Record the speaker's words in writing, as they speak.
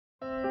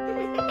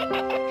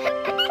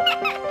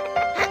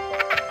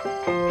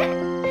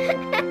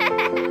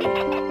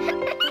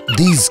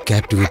These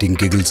captivating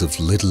giggles of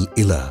little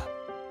Illa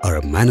are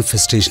a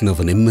manifestation of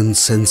an immense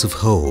sense of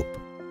hope,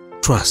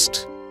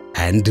 trust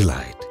and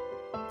delight,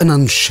 an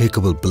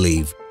unshakable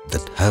belief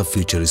that her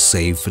future is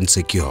safe and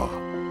secure.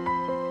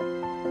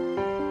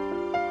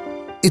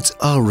 It's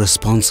our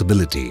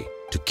responsibility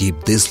to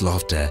keep this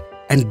laughter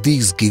and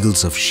these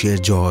giggles of sheer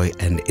joy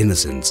and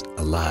innocence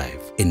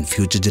alive in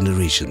future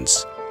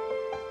generations.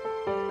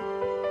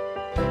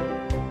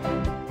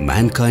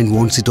 Mankind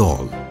wants it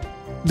all: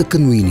 the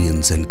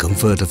convenience and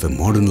comfort of a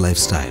modern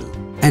lifestyle,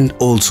 and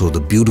also the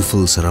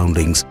beautiful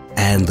surroundings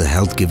and the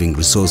health-giving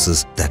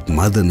resources that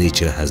Mother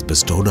Nature has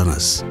bestowed on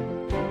us.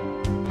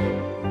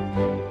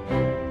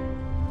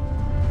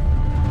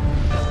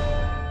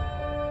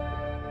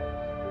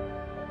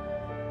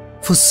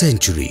 For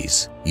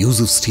centuries, use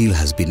of steel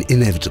has been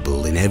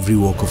inevitable in every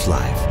walk of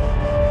life,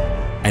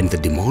 and the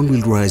demand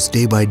will rise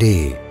day by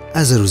day.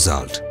 As a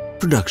result,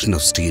 production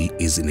of steel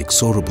is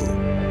inexorable.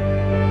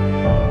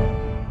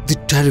 The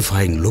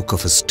terrifying look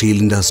of a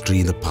steel industry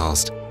in the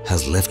past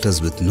has left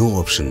us with no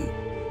option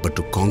but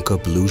to conquer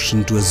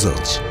pollution to a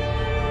zilch.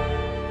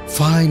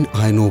 Fine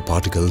iron ore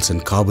particles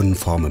and carbon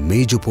form a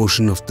major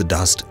portion of the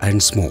dust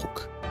and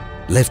smoke.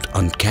 Left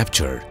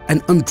uncaptured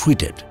and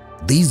untreated,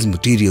 these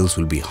materials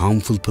will be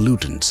harmful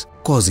pollutants,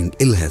 causing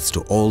ill health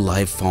to all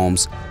life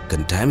forms,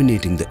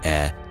 contaminating the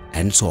air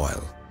and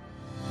soil.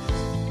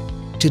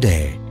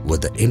 Today,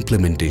 with the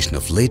implementation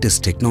of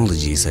latest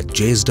technologies at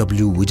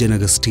JSW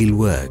Vijayanagar Steel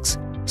Works,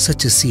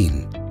 such a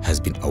scene has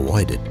been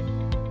avoided.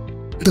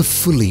 The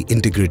fully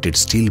integrated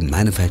steel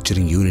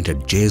manufacturing unit at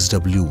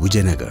JSW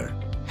Vijayanagar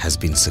has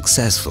been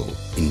successful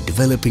in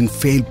developing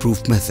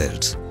fail-proof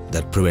methods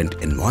that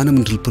prevent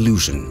environmental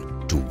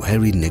pollution to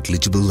very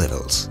negligible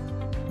levels.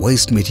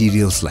 Waste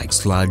materials like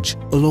sludge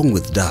along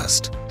with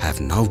dust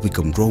have now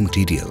become raw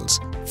materials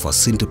for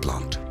sinter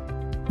plant.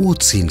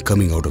 What's seen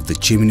coming out of the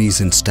chimneys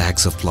and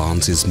stacks of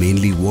plants is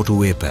mainly water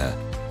vapor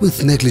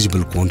with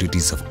negligible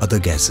quantities of other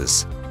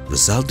gases,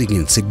 resulting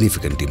in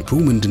significant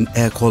improvement in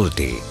air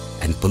quality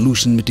and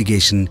pollution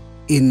mitigation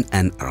in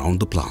and around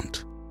the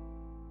plant.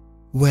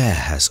 Where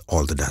has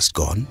all the dust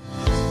gone?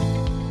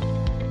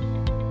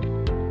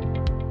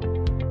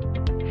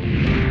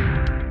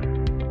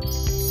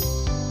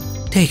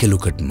 Take a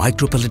look at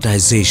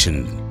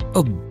micropelletization,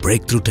 a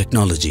breakthrough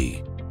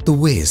technology. The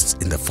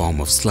waste in the form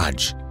of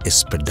sludge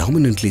is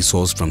predominantly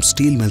sourced from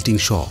steel melting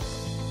shop,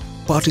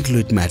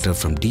 particulate matter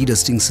from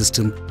de-dusting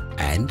system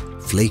and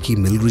flaky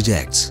mill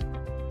rejects.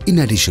 In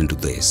addition to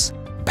this,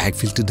 bag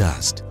filter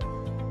dust,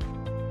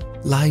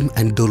 lime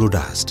and dolo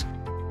dust,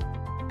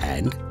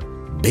 and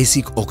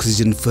basic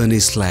oxygen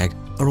furnace slag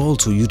are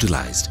also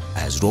utilized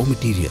as raw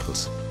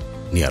materials.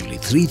 Nearly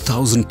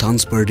 3,000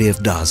 tons per day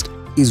of dust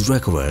is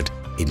recovered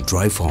in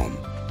dry form.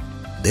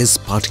 This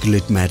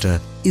particulate matter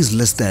is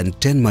less than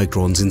 10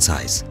 microns in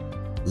size,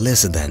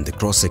 lesser than the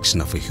cross-section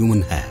of a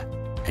human hair,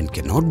 and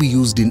cannot be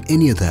used in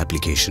any other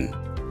application.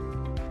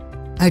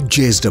 At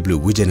JSW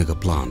Vijayanagar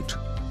plant,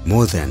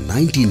 more than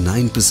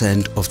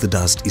 99% of the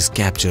dust is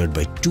captured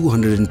by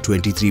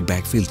 223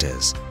 bag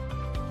filters,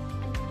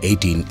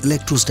 18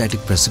 electrostatic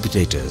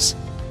precipitators,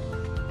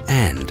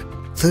 and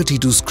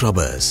 32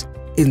 scrubbers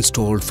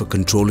installed for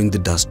controlling the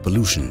dust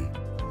pollution.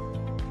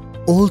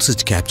 All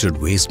such captured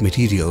waste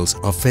materials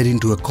are fed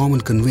into a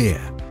common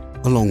conveyor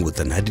along with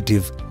an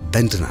additive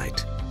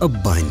bentonite, a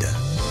binder.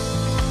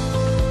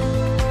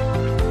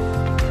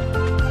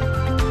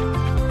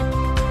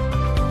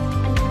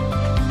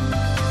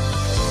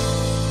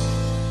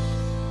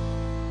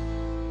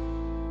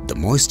 The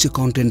moisture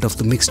content of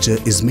the mixture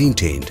is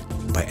maintained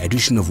by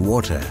addition of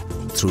water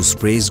through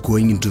sprays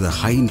going into the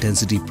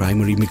high-intensity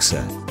primary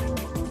mixer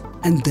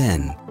and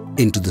then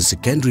into the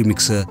secondary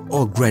mixer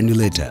or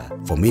granulator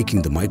for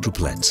making the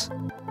micropellets.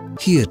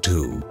 Here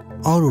too,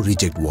 RO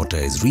reject water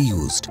is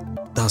reused,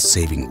 thus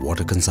saving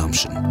water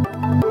consumption.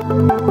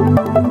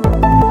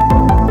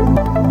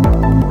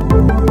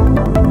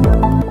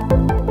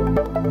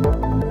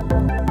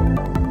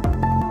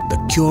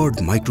 The cured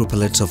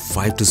micropellets of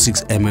 5 to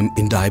 6 mm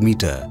in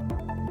diameter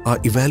are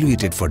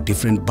evaluated for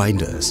different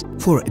binders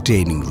for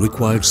attaining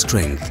required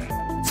strength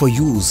for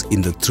use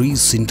in the 3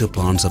 sinter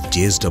plants of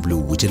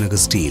JSW Vijayanagar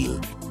Steel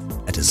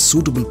at a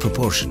suitable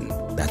proportion,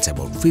 that's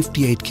about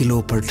 58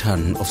 kg per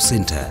ton of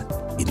sinter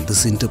in the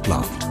sinter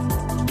plant.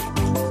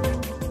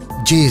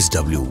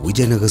 JSW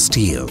Vijayanagar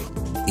Steel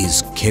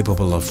is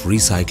capable of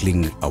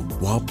recycling a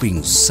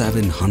whopping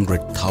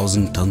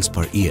 700,000 tons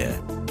per year.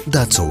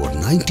 That's over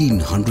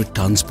 1900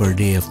 tons per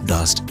day of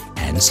dust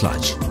and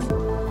sludge.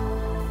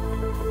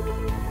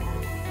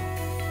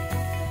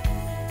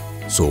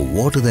 So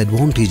what are the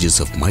advantages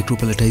of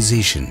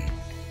micropelletization?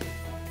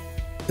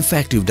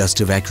 Effective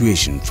dust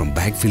evacuation from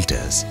bag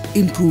filters,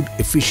 improved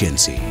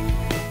efficiency,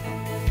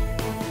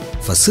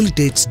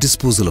 facilitates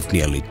disposal of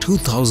nearly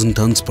 2,000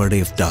 tons per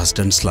day of dust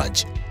and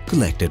sludge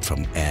collected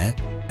from air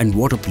and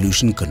water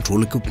pollution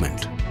control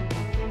equipment,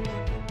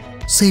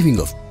 saving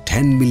of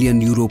 10 million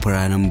euro per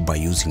annum by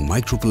using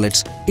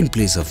micropellets in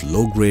place of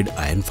low-grade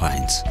iron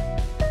fines.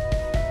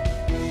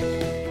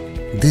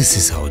 This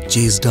is how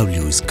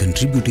JSW is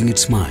contributing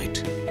its might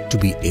to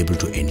be able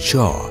to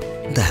ensure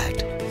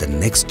that the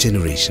next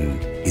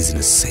generation is in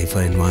a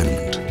safer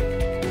environment.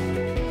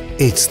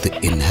 It's the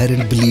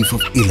inherent belief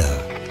of Ila,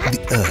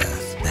 the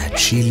earth, that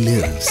she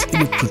lives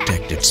in a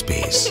protected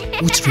space,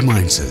 which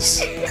reminds us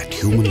that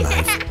human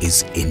life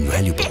is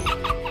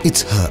invaluable.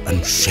 It's her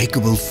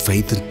unshakable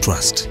faith and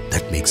trust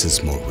that makes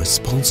us more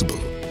responsible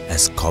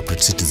as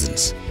corporate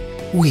citizens.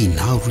 We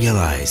now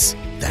realize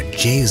that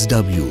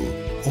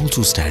JSW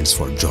also stands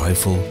for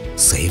joyful,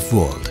 safe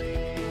world.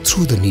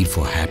 Through the need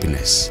for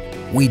happiness,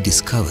 we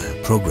discover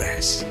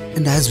progress.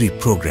 And as we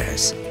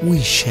progress, we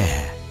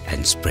share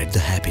and spread the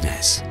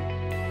happiness.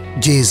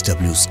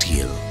 JSW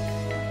Steel,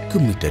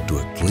 committed to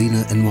a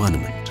cleaner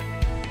environment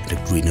and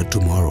a greener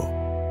tomorrow.